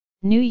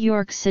New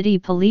York City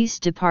Police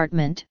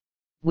Department,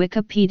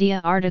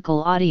 Wikipedia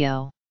article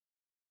audio.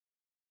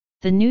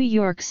 The New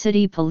York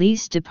City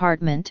Police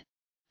Department,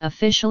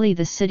 officially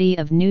the City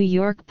of New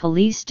York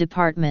Police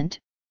Department,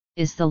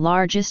 is the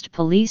largest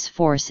police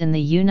force in the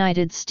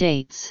United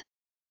States.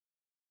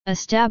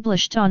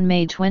 Established on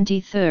May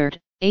 23,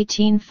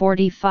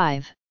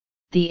 1845,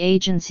 the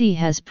agency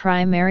has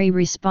primary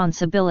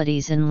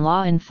responsibilities in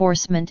law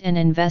enforcement and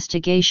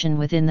investigation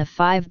within the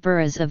 5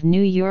 boroughs of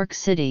New York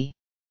City.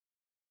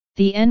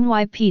 The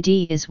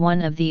NYPD is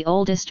one of the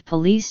oldest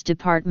police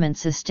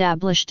departments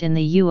established in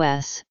the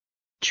U.S.,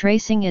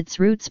 tracing its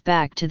roots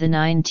back to the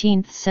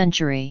 19th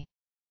century.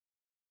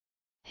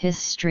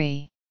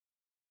 History.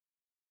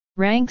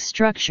 Rank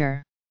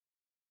structure.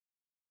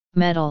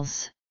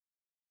 Medals.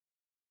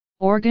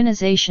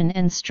 Organization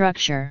and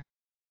structure.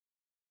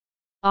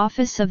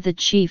 Office of the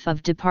Chief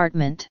of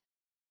Department.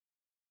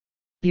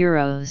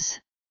 Bureaus.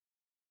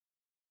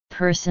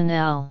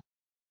 Personnel.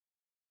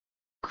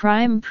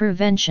 Crime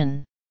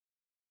prevention.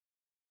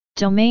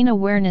 Domain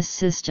awareness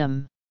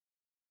system.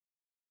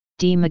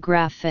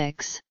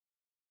 Demographics.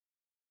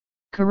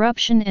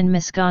 Corruption and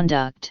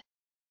misconduct.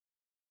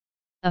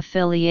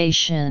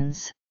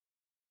 Affiliations.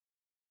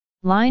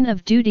 Line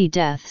of duty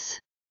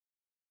deaths.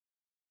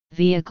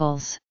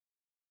 Vehicles.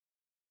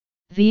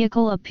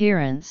 Vehicle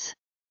appearance.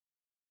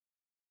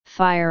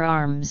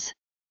 Firearms.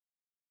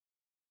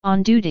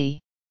 On duty.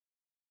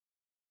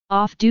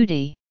 Off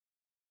duty.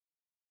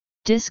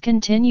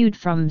 Discontinued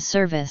from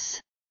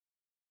service.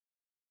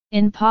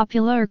 In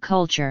popular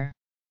culture,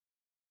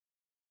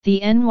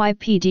 the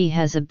NYPD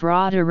has a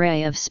broad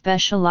array of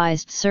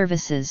specialized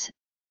services,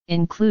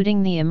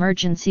 including the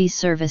Emergency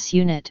Service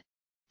Unit,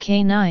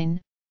 K-9,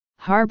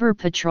 Harbor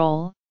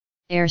Patrol,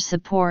 Air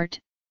Support,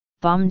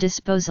 Bomb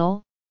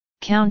Disposal,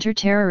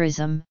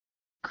 Counterterrorism,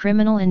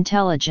 Criminal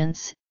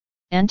Intelligence,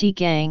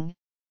 Anti-Gang,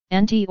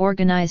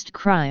 Anti-Organized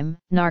Crime,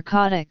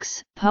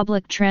 Narcotics,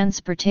 Public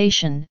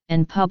Transportation,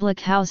 and Public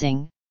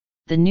Housing.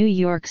 The New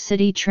York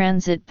City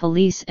Transit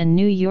Police and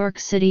New York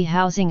City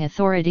Housing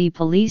Authority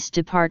Police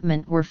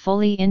Department were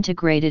fully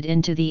integrated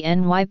into the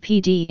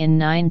NYPD in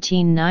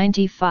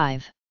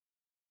 1995.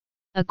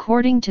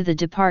 According to the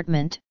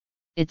department,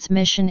 its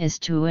mission is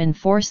to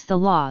enforce the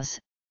laws,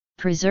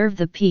 preserve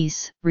the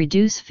peace,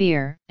 reduce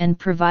fear, and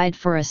provide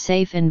for a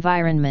safe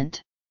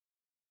environment.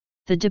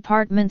 The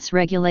department's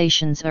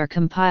regulations are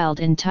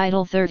compiled in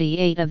Title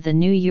 38 of the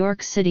New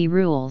York City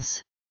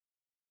Rules.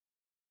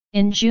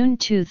 In June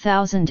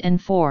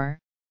 2004,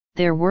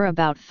 there were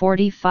about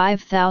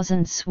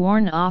 45,000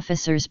 sworn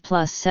officers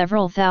plus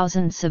several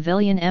thousand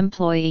civilian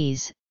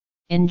employees.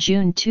 In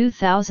June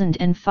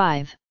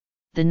 2005,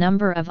 the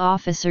number of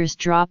officers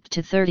dropped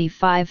to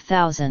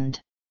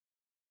 35,000.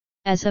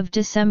 As of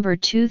December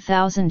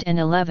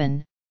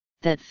 2011,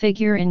 that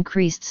figure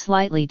increased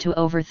slightly to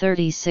over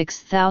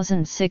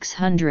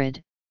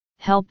 36,600.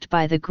 Helped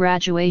by the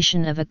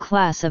graduation of a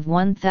class of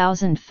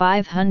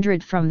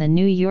 1,500 from the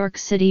New York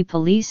City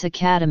Police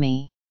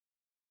Academy.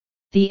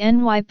 The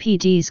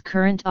NYPD's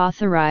current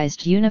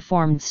authorized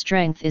uniformed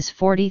strength is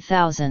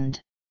 40,000.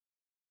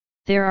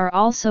 There are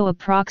also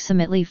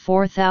approximately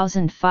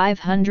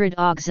 4,500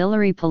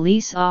 auxiliary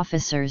police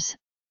officers,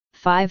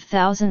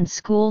 5,000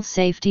 school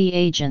safety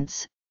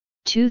agents,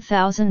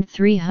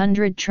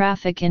 2,300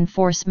 traffic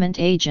enforcement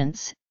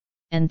agents,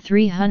 and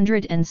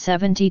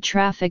 370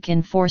 traffic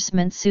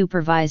enforcement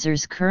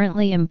supervisors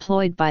currently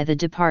employed by the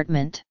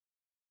department.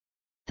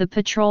 The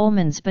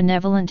Patrolmen's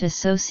Benevolent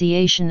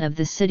Association of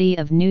the City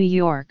of New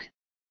York,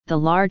 the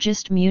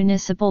largest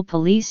municipal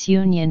police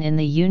union in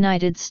the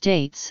United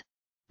States,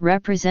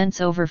 represents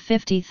over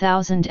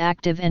 50,000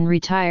 active and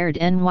retired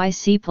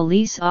NYC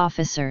police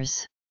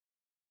officers.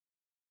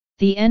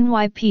 The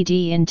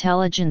NYPD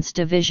Intelligence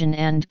Division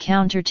and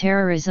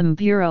Counterterrorism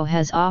Bureau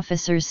has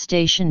officers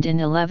stationed in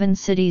 11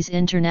 cities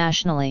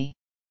internationally.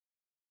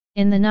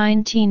 In the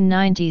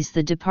 1990s,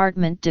 the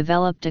department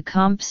developed a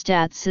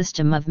CompStat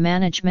system of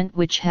management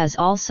which has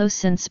also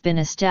since been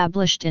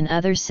established in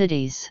other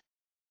cities.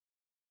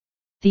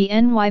 The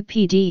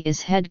NYPD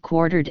is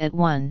headquartered at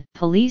 1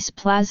 Police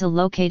Plaza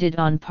located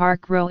on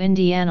Park Row,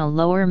 Indiana,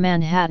 Lower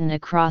Manhattan,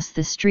 across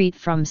the street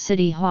from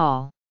City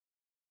Hall.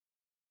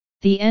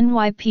 The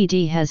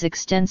NYPD has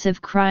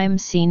extensive crime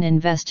scene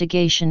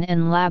investigation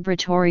and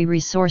laboratory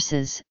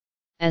resources,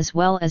 as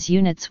well as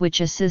units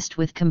which assist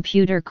with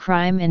computer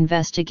crime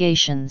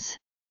investigations.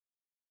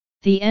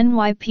 The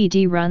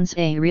NYPD runs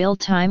a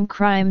real-time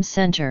crime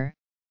center,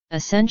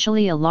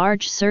 essentially a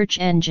large search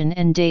engine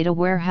and data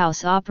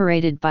warehouse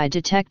operated by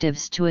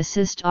detectives to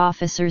assist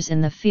officers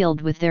in the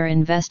field with their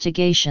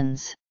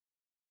investigations.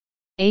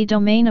 A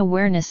domain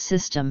awareness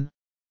system,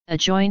 a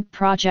joint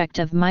project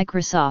of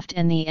Microsoft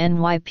and the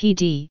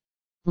NYPD,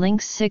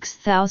 links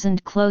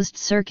 6,000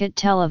 closed-circuit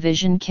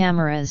television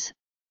cameras,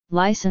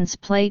 license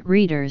plate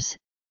readers,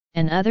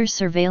 and other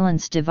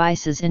surveillance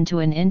devices into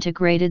an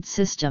integrated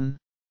system.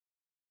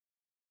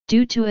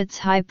 Due to its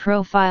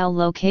high-profile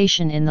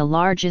location in the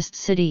largest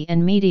city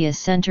and media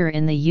center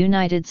in the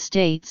United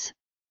States,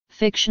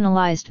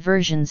 fictionalized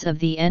versions of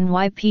the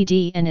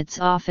NYPD and its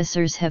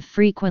officers have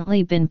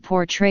frequently been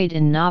portrayed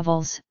in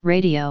novels,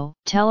 radio,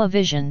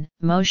 television,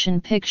 motion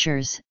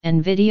pictures,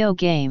 and video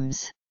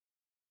games.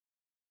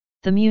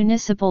 The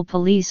municipal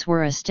police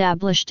were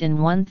established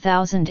in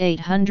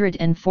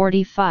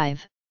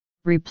 1845,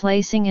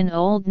 replacing an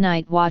old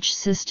night watch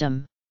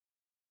system.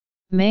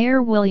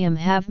 Mayor William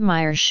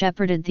Havemeyer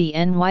shepherded the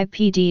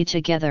NYPD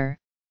together,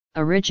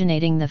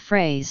 originating the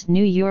phrase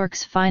 "New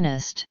York's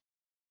finest."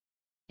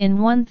 In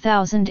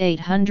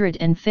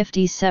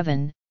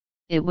 1857,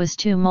 it was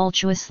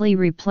tumultuously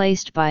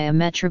replaced by a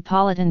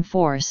metropolitan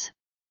force,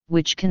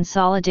 which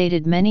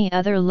consolidated many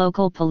other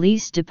local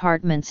police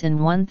departments in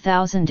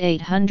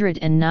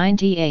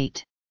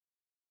 1898.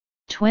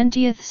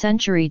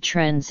 20th-century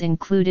trends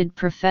included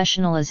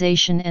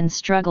professionalization and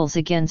struggles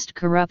against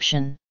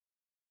corruption.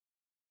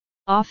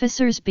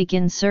 Officers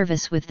begin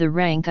service with the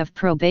rank of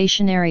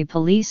probationary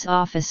police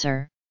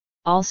officer,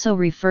 also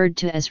referred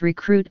to as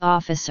recruit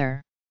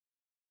officer.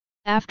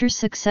 After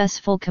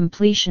successful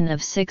completion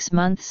of 6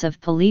 months of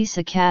police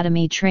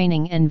academy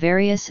training and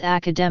various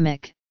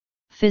academic,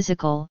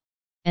 physical,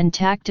 and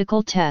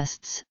tactical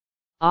tests,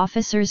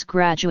 officers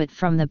graduate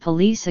from the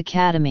police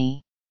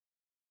academy.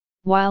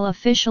 While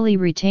officially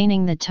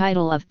retaining the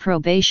title of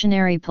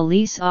probationary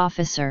police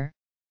officer,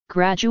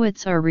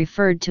 graduates are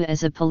referred to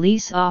as a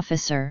police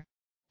officer,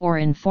 or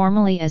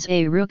informally as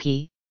a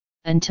rookie,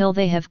 until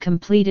they have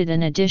completed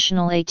an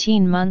additional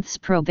 18 months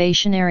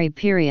probationary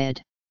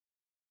period.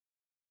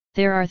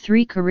 There are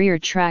 3 career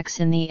tracks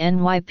in the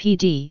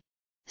NYPD: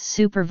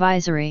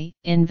 supervisory,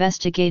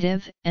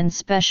 investigative, and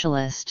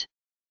specialist.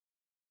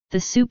 The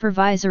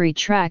supervisory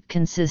track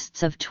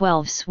consists of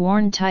 12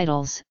 sworn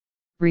titles,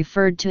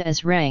 referred to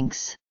as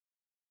ranks.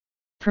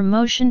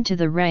 Promotion to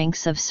the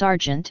ranks of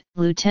sergeant,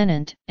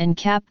 lieutenant, and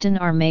captain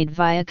are made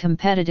via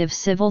competitive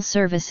civil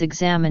service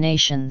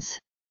examinations.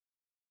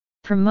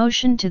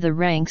 Promotion to the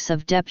ranks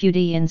of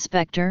deputy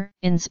inspector,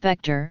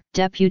 inspector,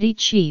 deputy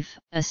chief,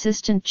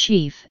 assistant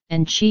chief,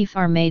 and chief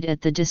are made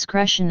at the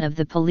discretion of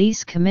the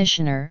police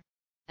commissioner,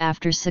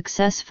 after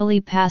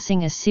successfully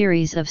passing a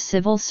series of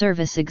civil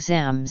service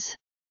exams.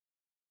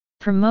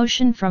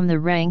 Promotion from the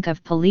rank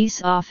of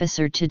police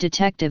officer to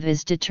detective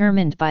is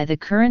determined by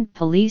the current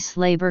police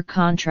labor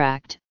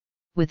contract,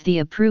 with the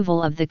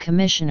approval of the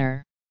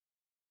commissioner.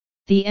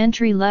 The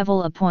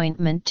entry-level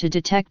appointment to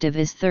detective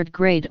is 3rd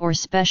grade or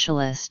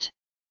specialist.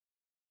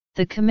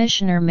 The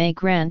commissioner may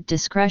grant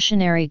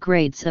discretionary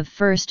grades of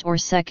 1st or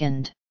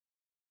 2nd.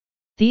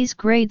 These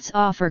grades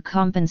offer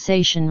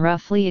compensation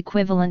roughly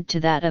equivalent to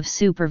that of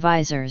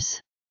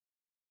supervisors.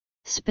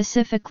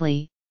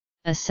 Specifically,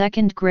 a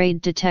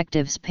 2nd-grade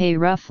detective's pay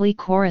roughly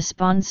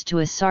corresponds to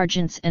a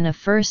sergeant's and a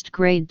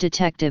 1st-grade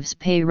detective's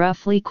pay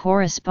roughly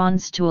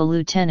corresponds to a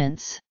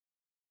lieutenant's.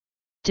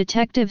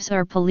 Detectives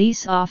are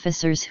police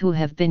officers who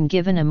have been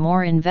given a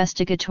more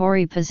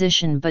investigatory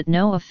position but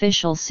no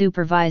official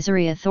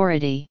supervisory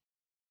authority.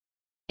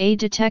 A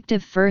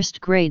detective 1st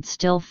grade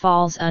still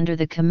falls under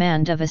the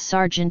command of a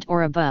sergeant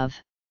or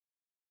above.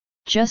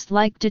 Just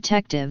like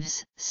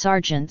detectives,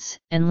 sergeants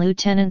and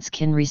lieutenants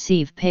can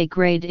receive pay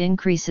grade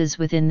increases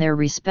within their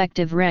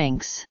respective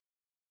ranks.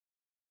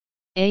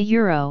 A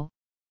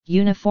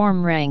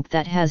uniform rank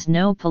that has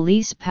no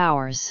police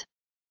powers.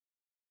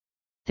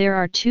 There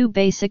are 2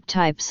 basic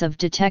types of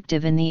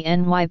detective in the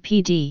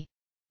NYPD: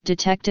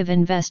 detective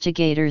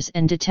investigators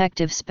and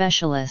detective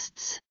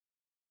specialists.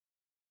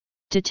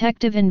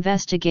 Detective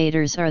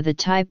investigators are the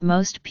type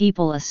most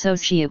people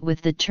associate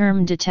with the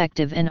term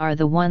detective and are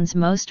the ones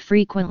most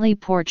frequently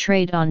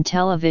portrayed on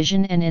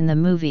television and in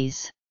the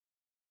movies.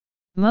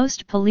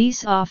 Most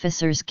police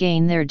officers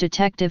gain their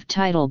detective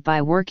title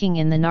by working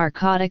in the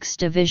narcotics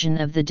division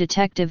of the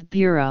Detective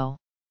Bureau.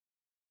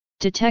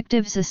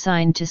 Detectives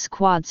assigned to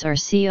squads are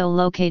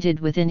located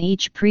within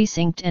each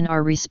precinct and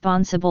are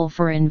responsible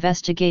for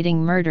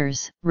investigating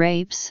murders,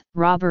 rapes,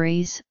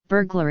 robberies,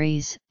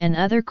 burglaries, and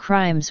other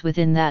crimes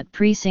within that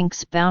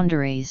precinct's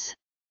boundaries.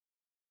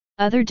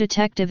 Other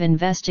detective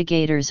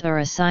investigators are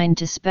assigned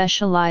to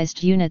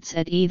specialized units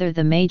at either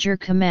the major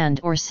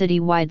command or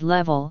citywide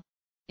level,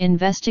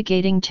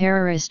 investigating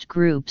terrorist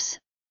groups,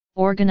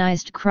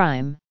 organized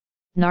crime,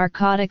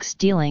 narcotics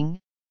dealing,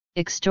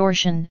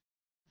 extortion,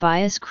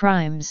 bias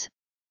crimes,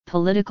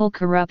 political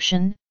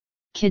corruption,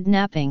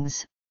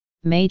 kidnappings,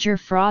 major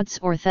frauds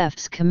or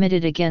thefts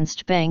committed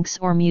against banks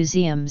or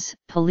museums,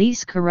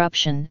 police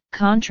corruption,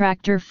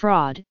 contractor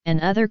fraud, and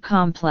other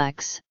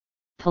complex,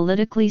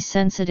 politically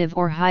sensitive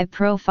or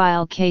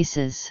high-profile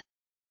cases.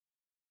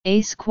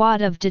 A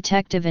squad of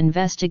detective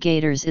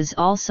investigators is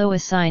also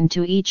assigned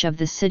to each of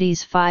the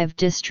city's 5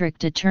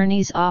 district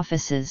attorneys'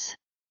 offices.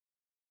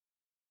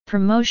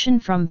 Promotion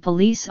from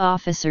police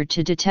officer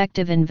to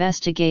detective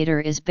investigator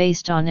is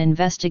based on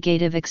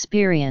investigative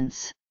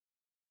experience.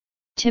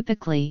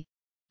 Typically,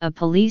 a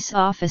police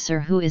officer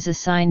who is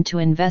assigned to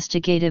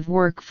investigative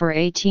work for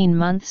 18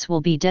 months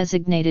will be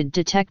designated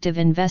detective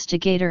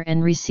investigator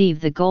and receive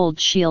the Gold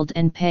Shield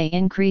and pay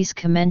increase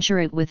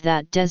commensurate with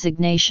that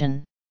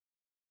designation.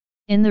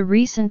 In the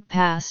recent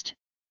past,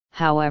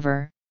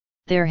 However,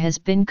 there has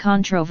been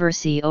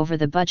controversy over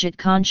the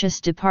budget-conscious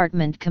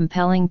department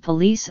compelling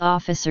police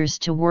officers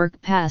to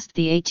work past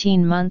the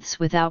 18 months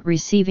without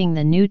receiving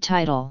the new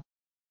title.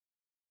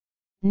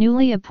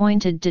 Newly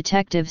appointed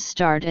detectives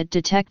start at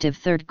detective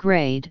 3rd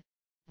grade,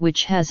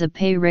 which has a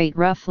pay rate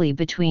roughly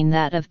between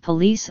that of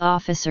police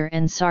officer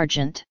and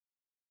sergeant.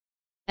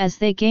 As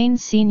they gain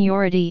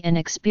seniority and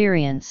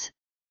experience,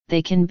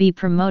 they can be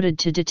promoted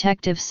to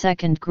detective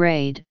 2nd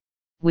grade,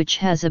 which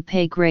has a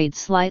pay grade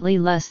slightly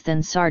less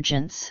than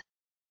sergeants.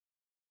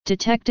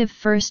 Detective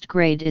 1st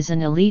grade is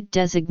an elite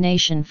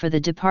designation for the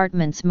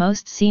department's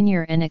most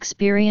senior and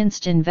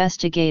experienced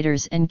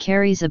investigators and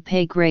carries a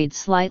pay grade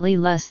slightly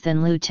less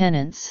than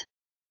lieutenants.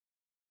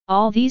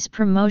 All these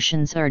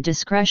promotions are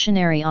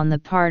discretionary on the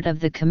part of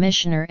the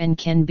commissioner and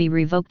can be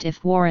revoked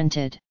if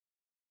warranted.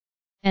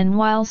 And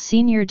while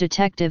senior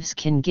detectives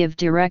can give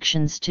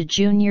directions to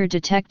junior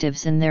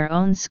detectives in their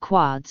own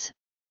squads,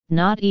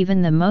 not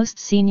even the most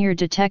senior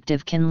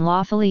detective can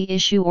lawfully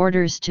issue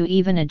orders to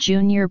even a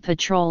junior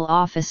patrol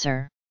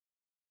officer.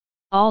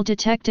 All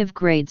detective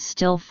grades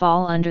still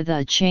fall under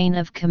the chain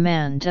of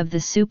command of the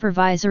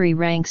supervisory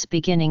ranks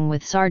beginning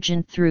with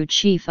sergeant through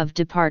chief of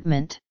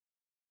department.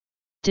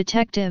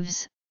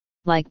 Detectives,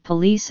 like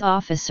police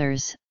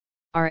officers,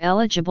 are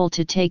eligible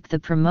to take the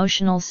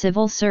promotional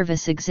civil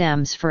service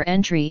exams for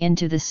entry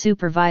into the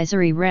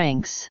supervisory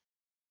ranks.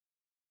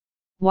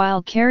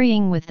 While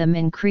carrying with them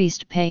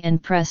increased pay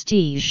and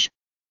prestige,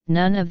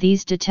 none of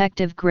these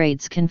detective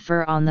grades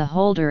confer on the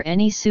holder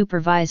any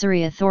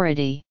supervisory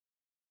authority.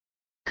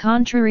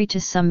 Contrary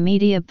to some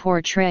media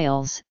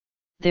portrayals,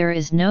 there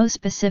is no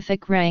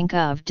specific rank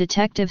of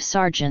detective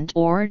sergeant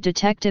or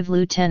detective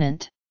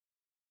lieutenant.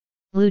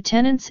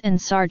 Lieutenants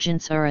and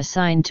sergeants are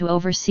assigned to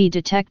oversee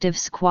detective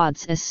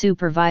squads as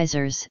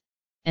supervisors,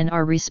 and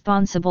are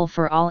responsible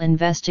for all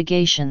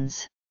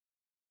investigations.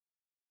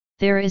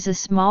 There is a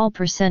small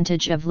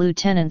percentage of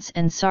lieutenants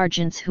and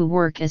sergeants who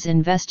work as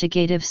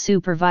investigative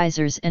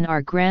supervisors and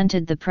are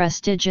granted the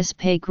prestigious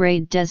pay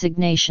grade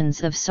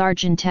designations of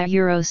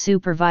Sergeant-Euro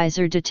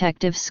Supervisor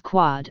Detective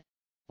Squad,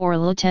 or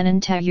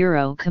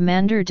Lieutenant-Euro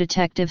Commander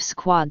Detective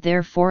Squad,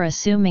 therefore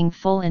assuming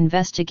full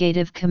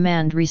investigative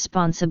command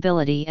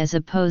responsibility as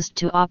opposed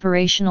to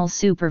operational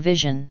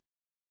supervision.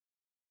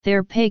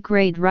 Their pay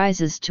grade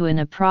rises to an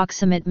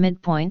approximate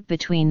midpoint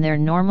between their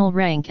normal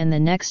rank and the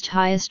next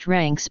highest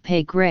rank's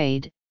pay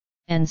grade,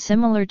 and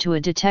similar to a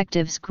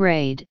detective's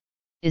grade,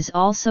 is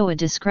also a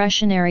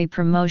discretionary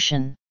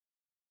promotion.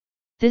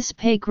 This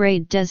pay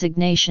grade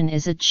designation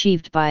is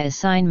achieved by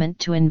assignment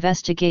to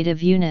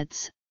investigative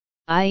units,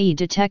 i.e.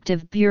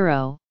 Detective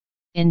Bureau,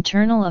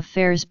 Internal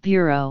Affairs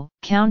Bureau,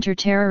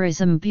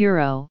 Counterterrorism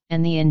Bureau,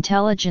 and the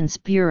Intelligence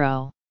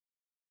Bureau.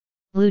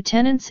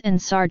 Lieutenants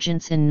and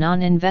sergeants in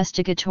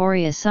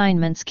non-investigatory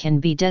assignments can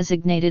be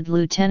designated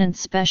Lieutenant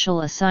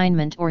Special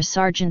Assignment or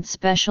Sergeant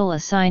Special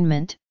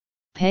Assignment,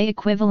 pay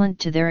equivalent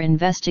to their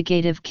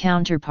investigative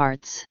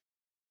counterparts.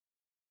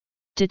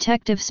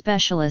 Detective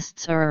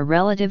Specialists are a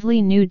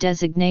relatively new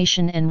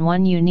designation and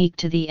one unique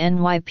to the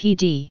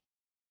NYPD.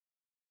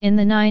 In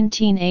the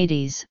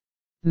 1980s,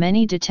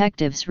 many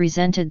detectives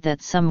resented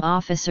that some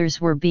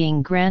officers were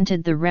being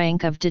granted the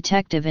rank of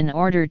detective in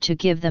order to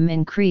give them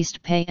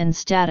increased pay and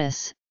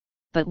status,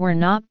 but were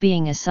not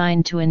being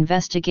assigned to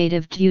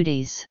investigative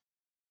duties.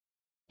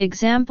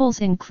 Examples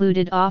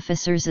included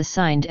officers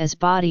assigned as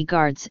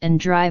bodyguards and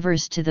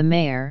drivers to the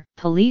mayor,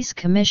 police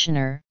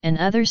commissioner, and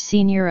other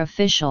senior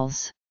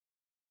officials.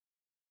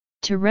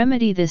 To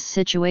remedy this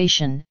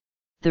situation,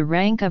 the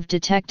rank of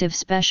detective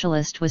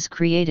specialist was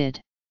created.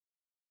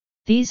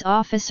 These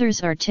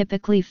officers are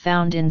typically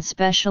found in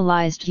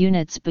specialized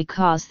units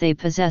because they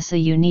possess a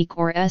unique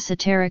or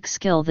esoteric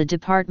skill the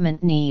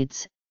department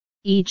needs,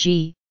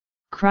 e.g.,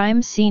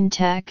 crime scene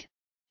tech,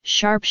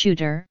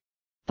 sharpshooter,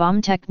 bomb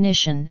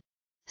technician,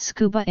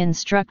 scuba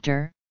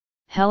instructor,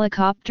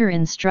 helicopter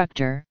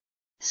instructor,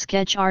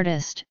 sketch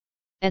artist,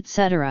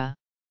 etc.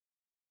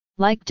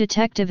 Like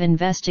detective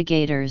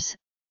investigators,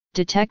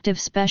 detective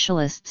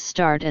specialists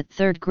start at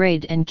 3rd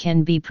grade and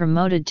can be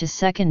promoted to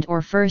 2nd or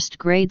 1st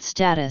grade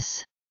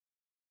status.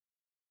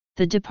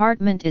 The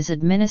department is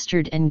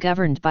administered and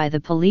governed by the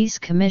police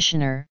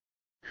commissioner,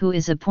 who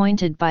is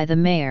appointed by the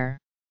mayor.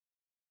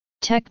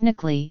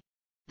 Technically,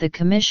 the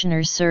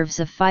commissioner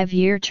serves a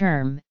 5-year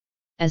term.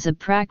 As a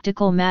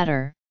practical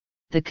matter,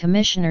 the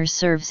commissioner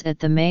serves at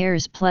the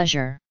mayor's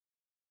pleasure.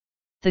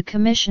 The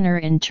commissioner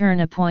in turn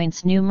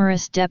appoints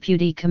numerous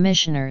deputy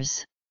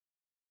commissioners.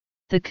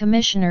 The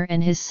commissioner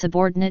and his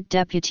subordinate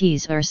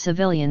deputies are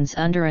civilians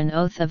under an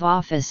oath of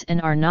office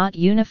and are not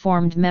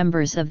uniformed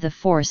members of the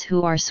force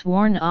who are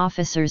sworn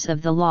officers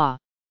of the law.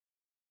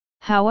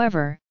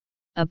 However,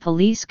 a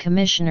police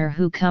commissioner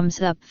who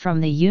comes up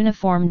from the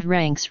uniformed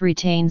ranks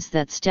retains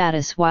that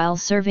status while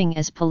serving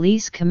as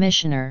police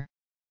commissioner.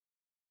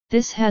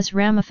 This has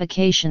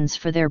ramifications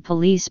for their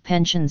police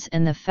pensions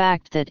and the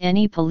fact that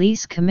any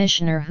police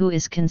commissioner who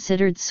is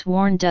considered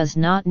sworn does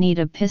not need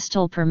a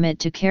pistol permit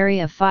to carry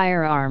a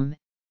firearm,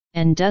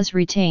 and does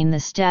retain the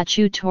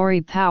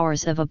statutory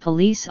powers of a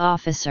police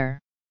officer.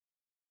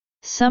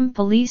 Some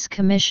police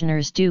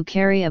commissioners do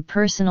carry a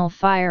personal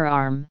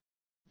firearm,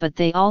 but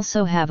they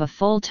also have a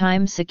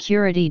full-time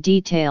security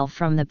detail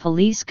from the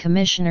police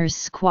commissioner's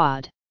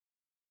squad.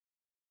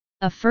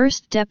 A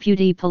first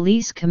deputy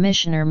police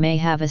commissioner may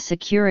have a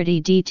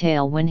security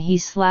detail when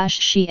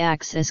he/she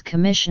acts as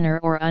commissioner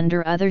or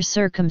under other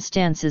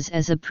circumstances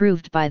as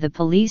approved by the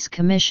police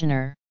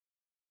commissioner.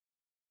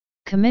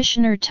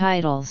 Commissioner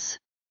titles.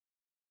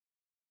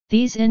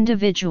 These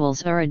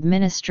individuals are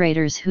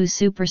administrators who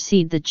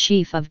supersede the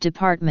chief of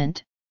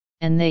department,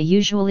 and they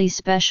usually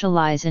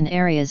specialize in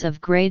areas of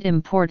great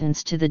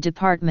importance to the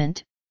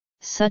department,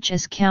 such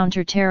as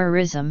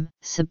counterterrorism,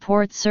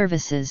 support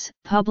services,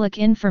 public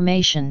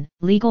information,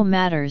 legal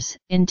matters,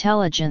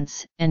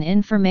 intelligence, and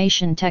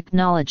information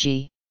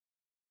technology.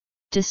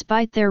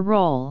 Despite their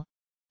role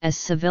as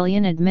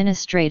civilian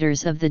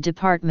administrators of the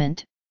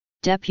department,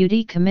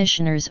 deputy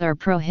commissioners are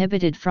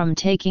prohibited from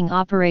taking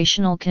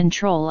operational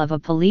control of a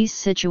police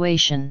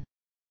situation.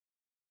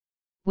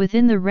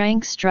 Within the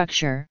rank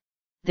structure,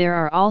 there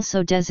are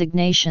also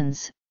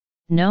designations,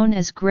 known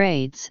as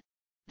grades,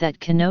 that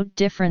connote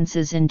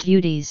differences in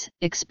duties,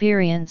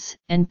 experience,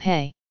 and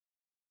pay.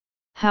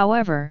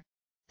 However,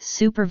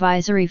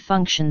 supervisory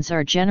functions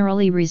are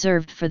generally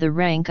reserved for the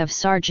rank of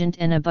sergeant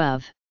and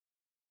above.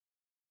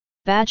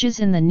 Badges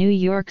in the New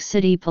York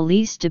City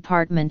Police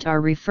Department are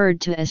referred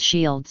to as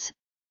shields,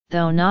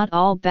 though not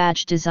all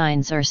badge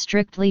designs are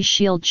strictly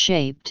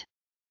shield-shaped.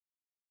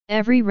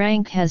 Every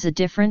rank has a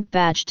different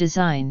badge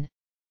design,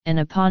 and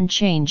upon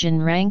change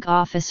in rank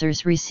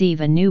officers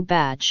receive a new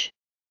badge.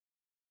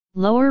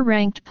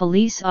 Lower-ranked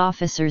police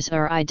officers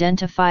are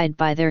identified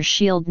by their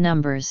shield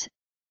numbers,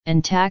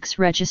 and tax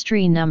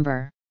registry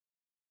number.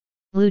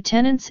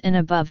 Lieutenants and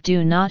above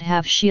do not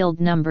have shield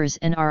numbers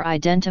and are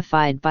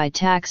identified by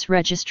tax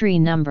registry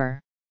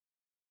number.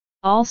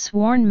 All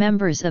sworn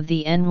members of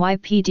the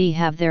NYPD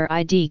have their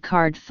ID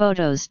card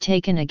photos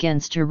taken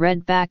against a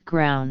red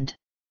background.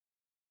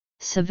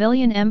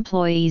 Civilian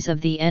employees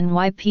of the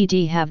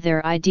NYPD have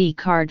their ID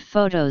card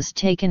photos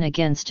taken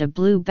against a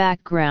blue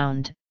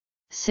background,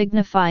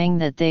 signifying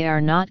that they are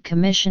not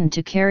commissioned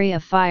to carry a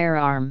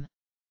firearm.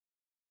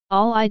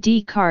 All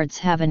ID cards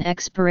have an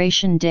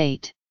expiration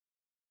date.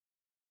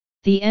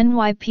 The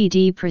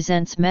NYPD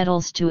presents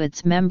medals to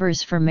its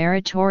members for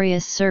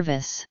meritorious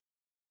service.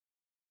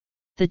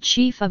 The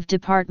Chief of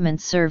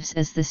Department serves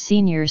as the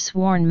senior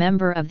sworn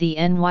member of the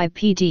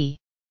NYPD.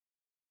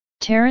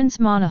 Terrence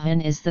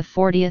Monahan is the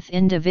 40th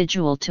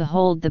individual to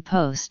hold the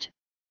post,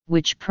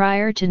 which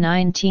prior to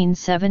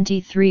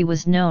 1973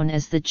 was known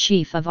as the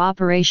Chief of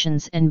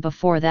Operations and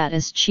before that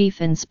as Chief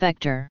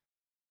Inspector.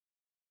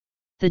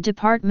 The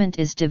department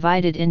is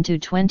divided into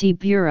 20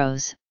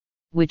 bureaus,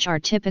 which are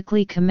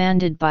typically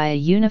commanded by a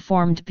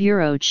uniformed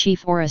bureau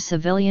chief or a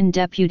civilian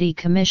deputy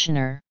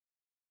commissioner.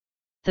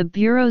 The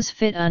bureaus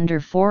fit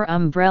under 4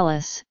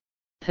 umbrellas: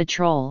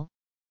 patrol,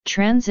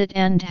 transit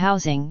and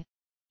housing,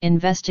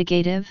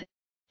 investigative,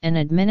 and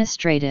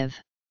administrative.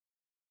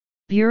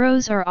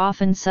 Bureaus are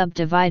often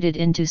subdivided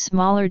into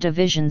smaller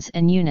divisions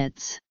and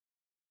units.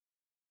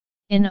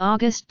 In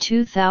August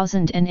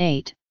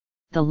 2008,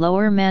 the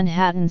Lower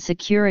Manhattan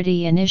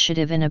Security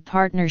Initiative, in a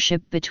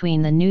partnership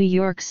between the New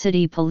York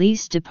City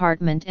Police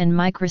Department and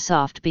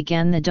Microsoft,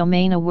 began the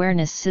Domain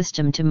Awareness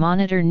System to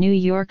monitor New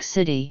York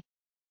City.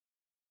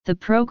 The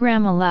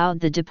program allowed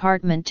the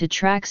department to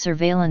track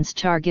surveillance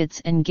targets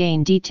and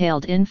gain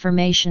detailed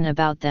information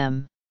about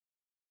them.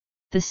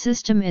 The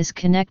system is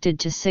connected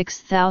to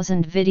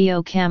 6,000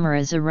 video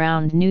cameras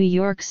around New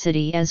York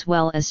City, as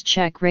well as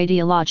check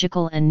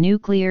radiological and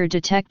nuclear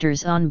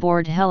detectors on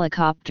board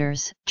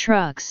helicopters,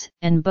 trucks,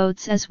 and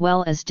boats, as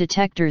well as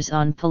detectors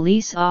on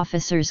police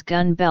officers'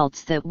 gun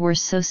belts that were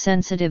so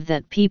sensitive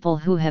that people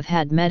who have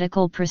had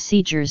medical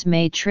procedures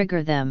may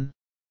trigger them.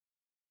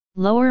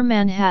 Lower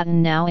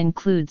Manhattan now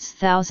includes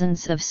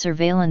thousands of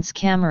surveillance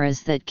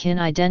cameras that can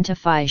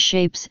identify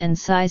shapes and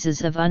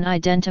sizes of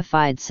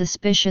unidentified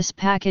suspicious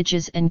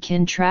packages and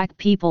can track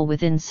people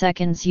within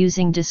seconds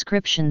using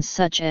descriptions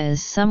such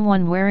as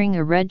someone wearing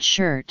a red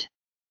shirt.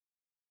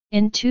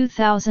 In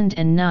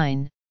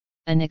 2009,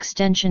 an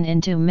extension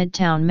into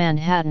Midtown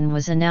Manhattan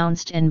was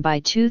announced, and by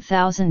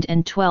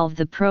 2012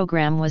 the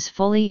program was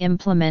fully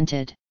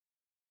implemented.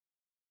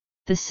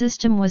 The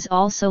system was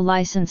also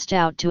licensed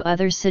out to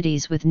other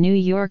cities, with New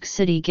York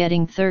City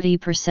getting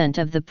 30%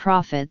 of the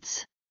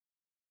profits.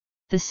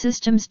 The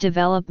system's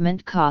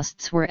development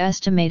costs were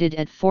estimated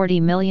at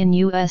 $40 million.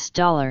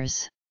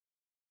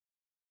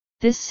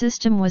 This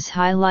system was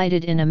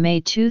highlighted in a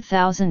May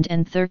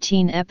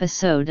 2013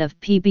 episode of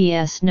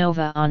PBS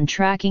Nova on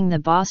tracking the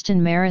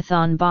Boston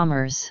Marathon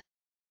bombers.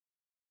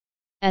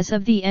 As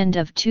of the end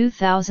of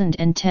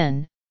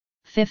 2010,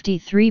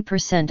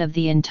 53% of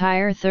the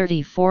entire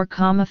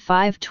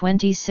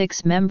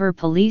 34,526-member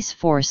police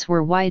force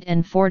were white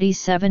and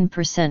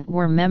 47%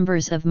 were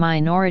members of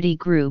minority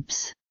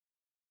groups.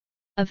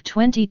 Of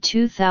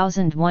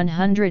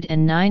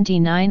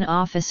 22,199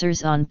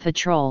 officers on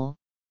patrol,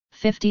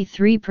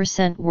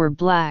 53% were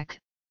Black,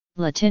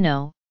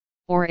 Latino,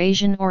 or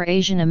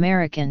Asian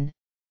American,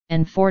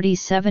 and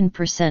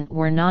 47%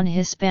 were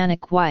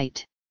non-Hispanic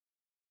white.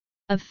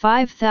 Of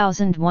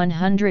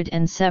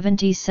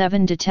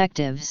 5,177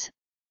 detectives,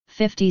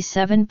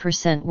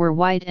 57% were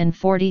white and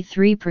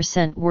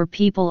 43% were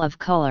people of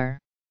color.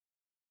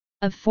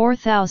 Of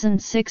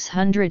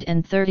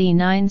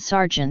 4,639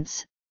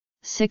 sergeants,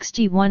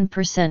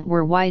 61%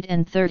 were white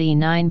and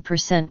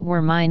 39%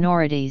 were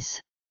minorities.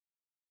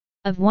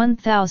 Of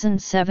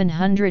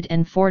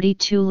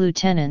 1,742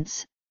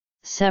 lieutenants,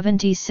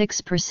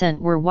 76%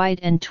 were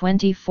white and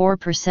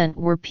 24%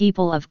 were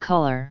people of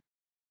color.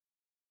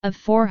 Of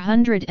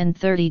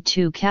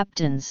 432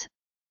 captains,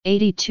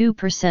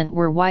 82%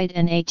 were white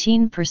and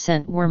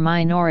 18% were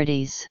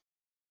minorities.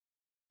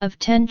 Of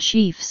 10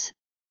 chiefs,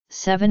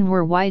 7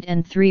 were white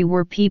and 3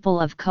 were people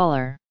of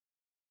color.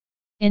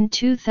 In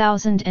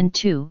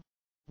 2002,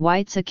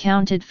 whites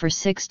accounted for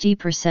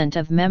 60%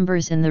 of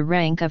members in the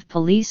rank of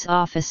police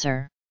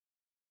officer.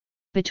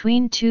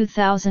 Between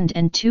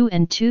 2002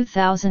 and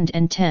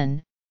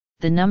 2010,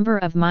 the number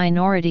of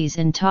minorities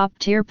in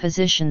top-tier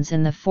positions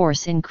in the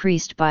force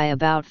increased by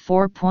about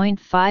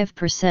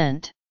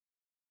 4.5%.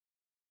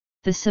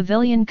 The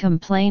Civilian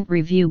Complaint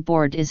Review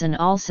Board is an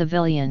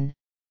all-civilian,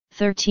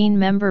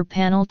 13-member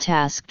panel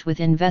tasked with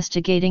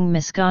investigating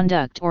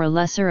misconduct or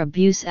lesser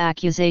abuse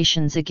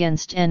accusations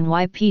against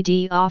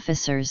NYPD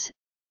officers,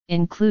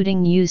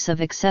 including use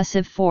of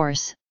excessive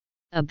force,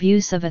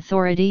 abuse of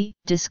authority,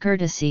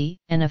 discourtesy,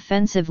 and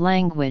offensive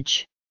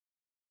language.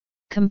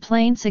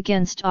 Complaints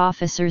against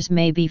officers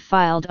may be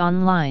filed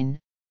online,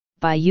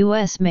 by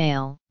U.S.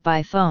 mail,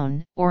 by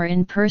phone, or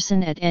in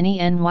person at any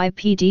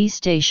NYPD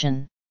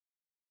station.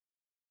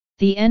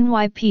 The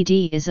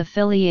NYPD is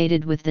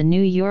affiliated with the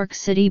New York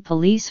City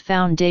Police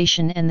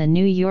Foundation and the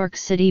New York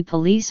City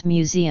Police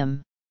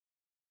Museum.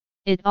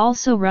 It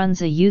also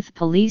runs a youth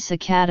police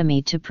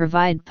academy to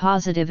provide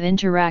positive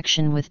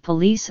interaction with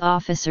police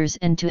officers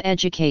and to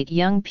educate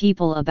young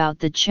people about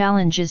the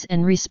challenges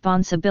and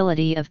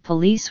responsibility of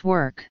police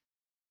work.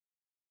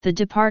 The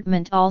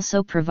department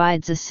also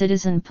provides a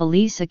citizen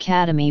police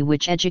academy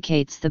which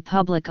educates the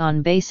public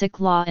on basic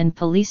law and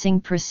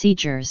policing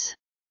procedures.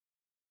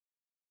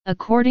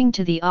 According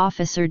to the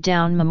Officer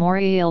Down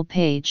Memorial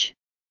page,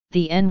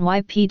 the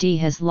NYPD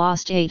has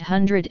lost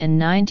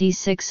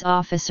 896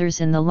 officers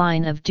in the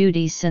line of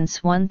duty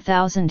since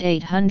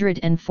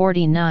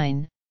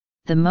 1849,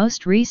 the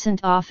most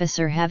recent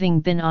officer having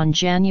been on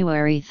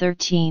January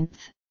 13,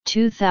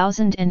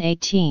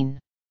 2018.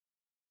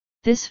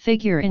 This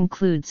figure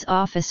includes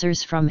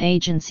officers from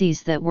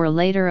agencies that were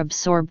later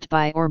absorbed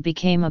by or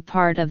became a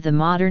part of the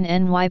modern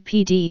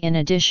NYPD in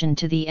addition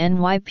to the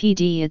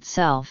NYPD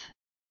itself.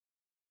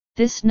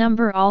 This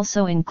number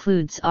also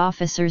includes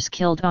officers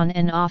killed on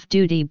and off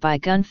duty by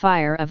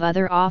gunfire of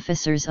other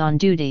officers on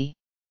duty.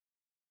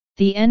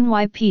 The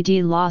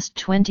NYPD lost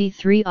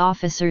 23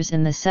 officers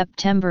in the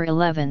September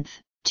 11,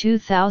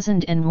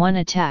 2001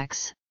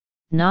 attacks,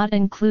 not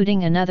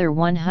including another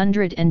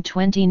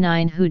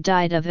 129 who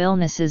died of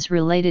illnesses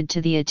related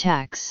to the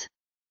attacks.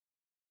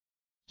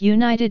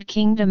 United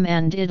Kingdom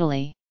and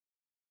Italy.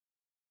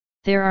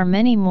 There are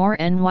many more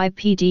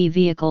NYPD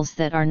vehicles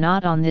that are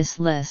not on this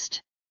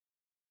list.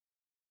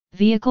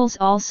 Vehicles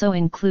also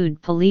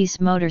include police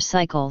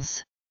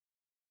motorcycles.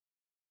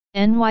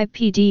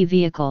 NYPD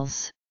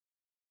vehicles.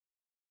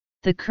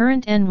 The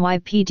current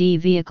NYPD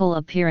vehicle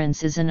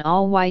appearance is an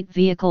all-white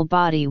vehicle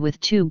body with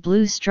 2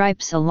 blue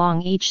stripes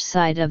along each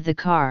side of the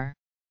car.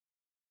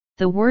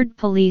 The word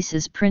police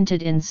is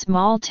printed in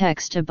small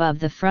text above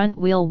the front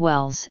wheel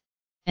wells,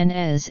 and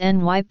as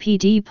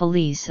NYPD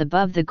police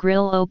above the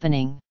grille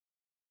opening.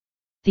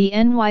 The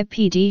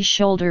NYPD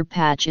shoulder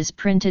patch is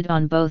printed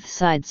on both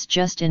sides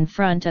just in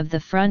front of the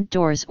front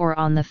doors or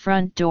on the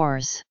front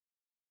doors.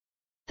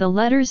 The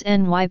letters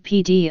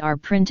NYPD are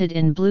printed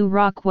in blue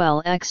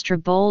Rockwell extra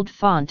bold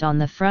font on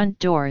the front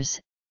doors,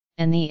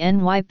 and the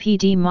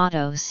NYPD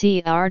motto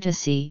 "Si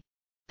Artesi,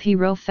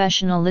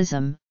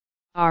 Professionalism,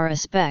 R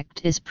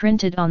Respect" is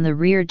printed on the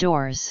rear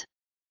doors.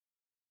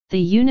 The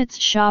unit's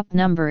shop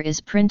number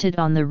is printed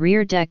on the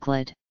rear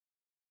decklid.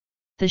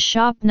 The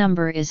shop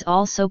number is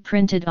also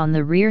printed on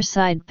the rear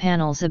side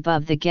panels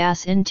above the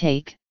gas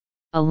intake,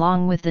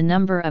 along with the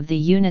number of the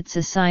unit's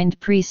assigned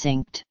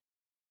precinct.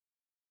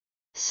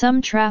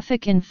 Some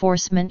traffic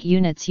enforcement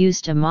units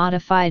used a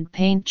modified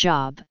paint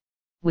job,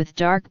 with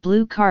dark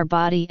blue car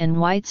body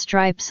and white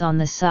stripes on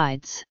the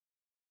sides.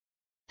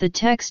 The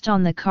text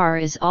on the car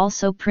is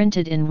also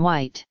printed in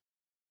white.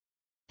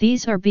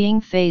 These are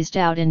being phased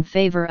out in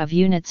favor of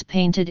units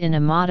painted in a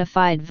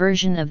modified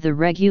version of the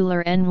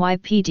regular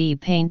NYPD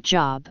paint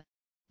job,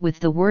 with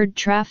the word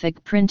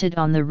traffic printed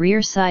on the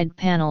rear side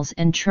panels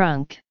and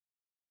trunk.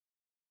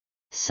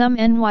 Some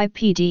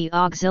NYPD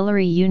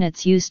auxiliary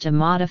units used a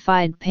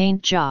modified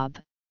paint job,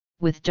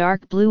 with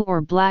dark blue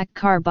or black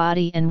car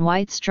body and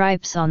white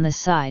stripes on the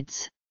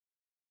sides.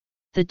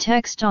 The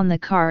text on the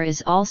car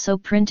is also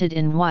printed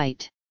in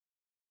white.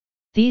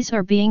 These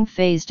are being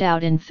phased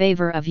out in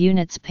favor of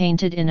units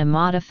painted in a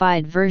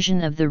modified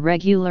version of the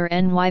regular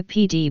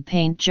NYPD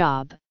paint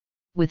job,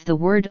 with the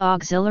word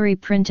auxiliary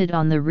printed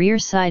on the rear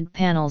side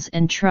panels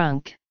and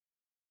trunk.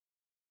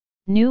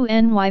 New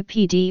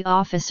NYPD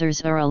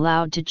officers are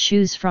allowed to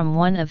choose from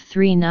one of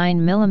three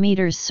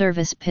 9mm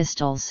service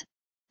pistols,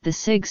 the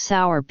Sig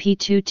Sauer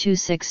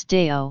P226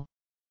 Deo,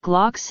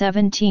 Glock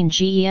 17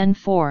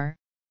 GEN4,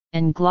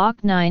 and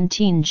Glock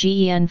 19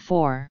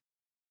 GEN4.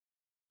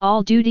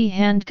 All duty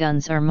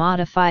handguns are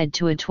modified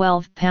to a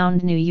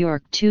 12-pound New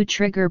York 2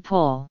 trigger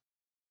pull.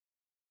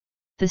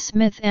 The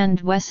Smith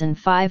 & Wesson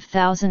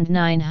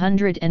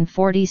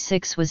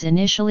 5946 was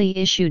initially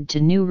issued to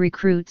new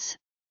recruits,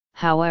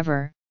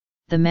 however,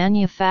 the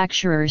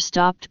manufacturer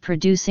stopped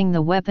producing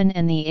the weapon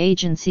and the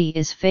agency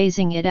is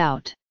phasing it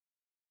out.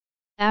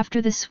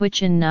 After the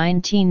switch in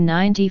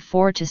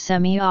 1994 to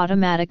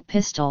semi-automatic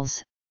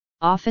pistols,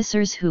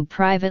 officers who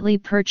privately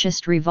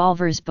purchased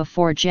revolvers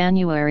before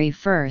January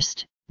 1,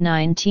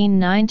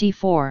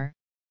 1994,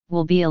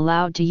 will be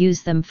allowed to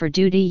use them for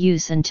duty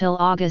use until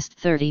August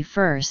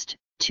 31,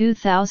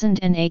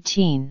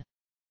 2018.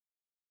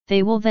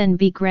 They will then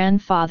be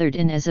grandfathered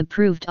in as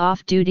approved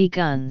off-duty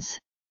guns.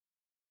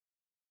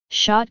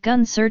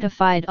 Shotgun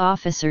certified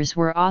officers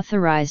were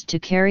authorized to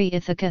carry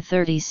Ithaca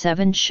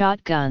 37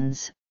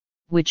 shotguns,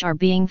 which are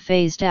being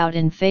phased out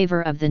in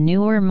favor of the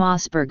newer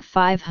Mossberg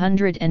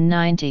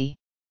 590.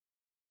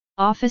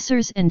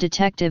 Officers and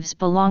detectives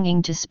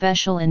belonging to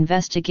Special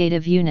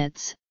Investigative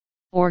Units,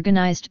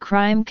 Organized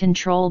Crime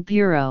Control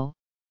Bureau,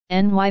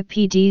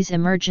 NYPD's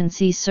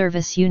Emergency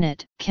Service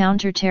Unit,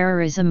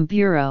 Counterterrorism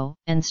Bureau,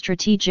 and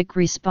Strategic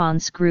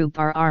Response Group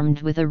are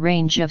armed with a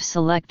range of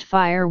select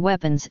fire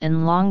weapons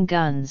and long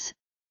guns,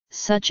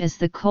 such as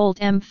the Colt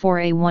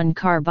M4A1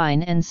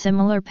 carbine and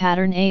similar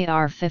pattern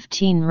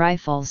AR-15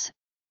 rifles,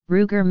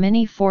 Ruger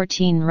Mini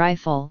 14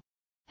 rifle,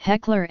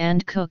 Heckler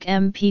 & Koch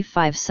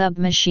MP5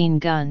 submachine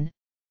gun,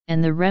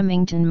 and the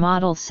Remington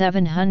Model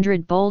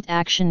 700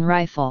 bolt-action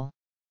rifle.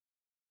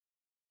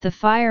 The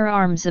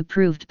firearms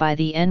approved by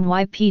the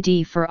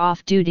NYPD for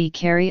off-duty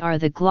carry are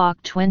the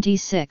Glock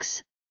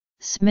 26,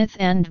 Smith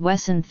 &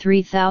 Wesson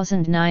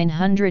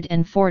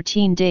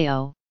 3914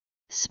 Deo,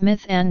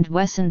 Smith &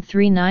 Wesson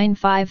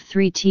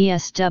 3953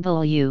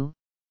 TSW,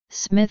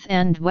 Smith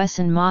 &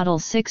 Wesson Model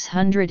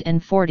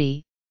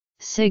 640,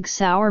 Sig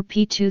Sauer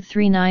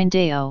P239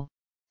 Deo,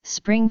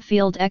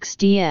 Springfield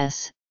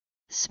XDS,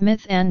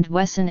 Smith &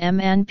 Wesson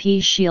M&P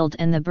Shield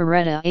and the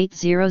Beretta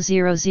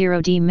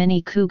 8000D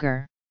Mini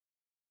Cougar.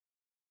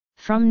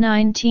 From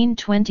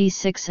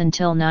 1926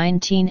 until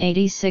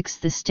 1986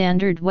 the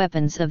standard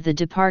weapons of the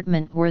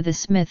department were the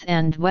Smith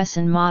 &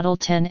 Wesson Model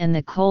 10 and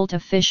the Colt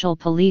Official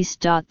Police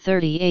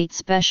 .38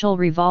 special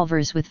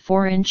revolvers with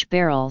 4-inch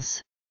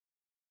barrels.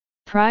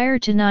 Prior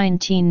to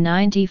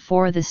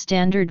 1994 the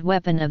standard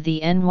weapon of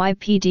the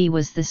NYPD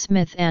was the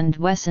Smith &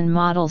 Wesson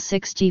Model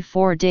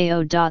 64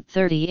 Deo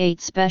 .38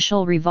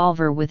 special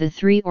revolver with a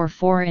 3 or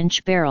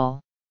 4-inch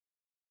barrel.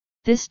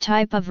 This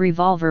type of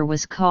revolver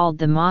was called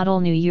the Model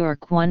New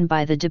York 1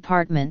 by the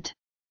department.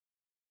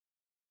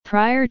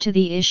 Prior to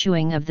the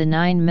issuing of the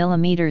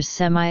 9mm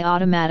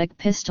semi-automatic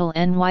pistol,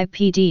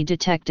 NYPD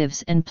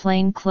detectives and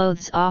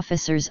plainclothes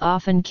officers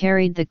often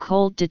carried the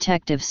Colt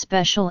Detective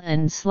Special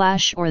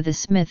or the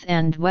Smith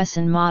 &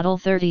 Wesson Model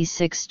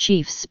 36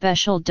 Chiefs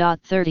Special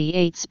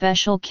 .38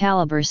 special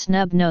caliber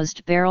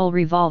snub-nosed barrel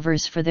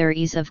revolvers for their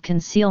ease of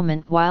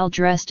concealment while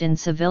dressed in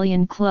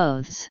civilian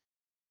clothes.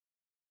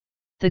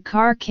 The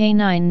Car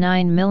K9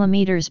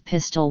 9mm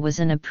pistol was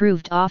an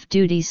approved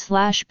off-duty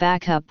 /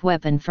 backup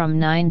weapon from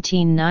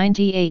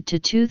 1998 to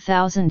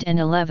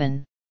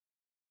 2011.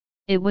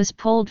 It was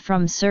pulled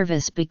from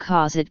service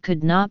because it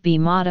could not be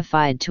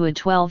modified to a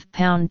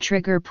 12-pound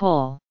trigger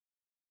pull.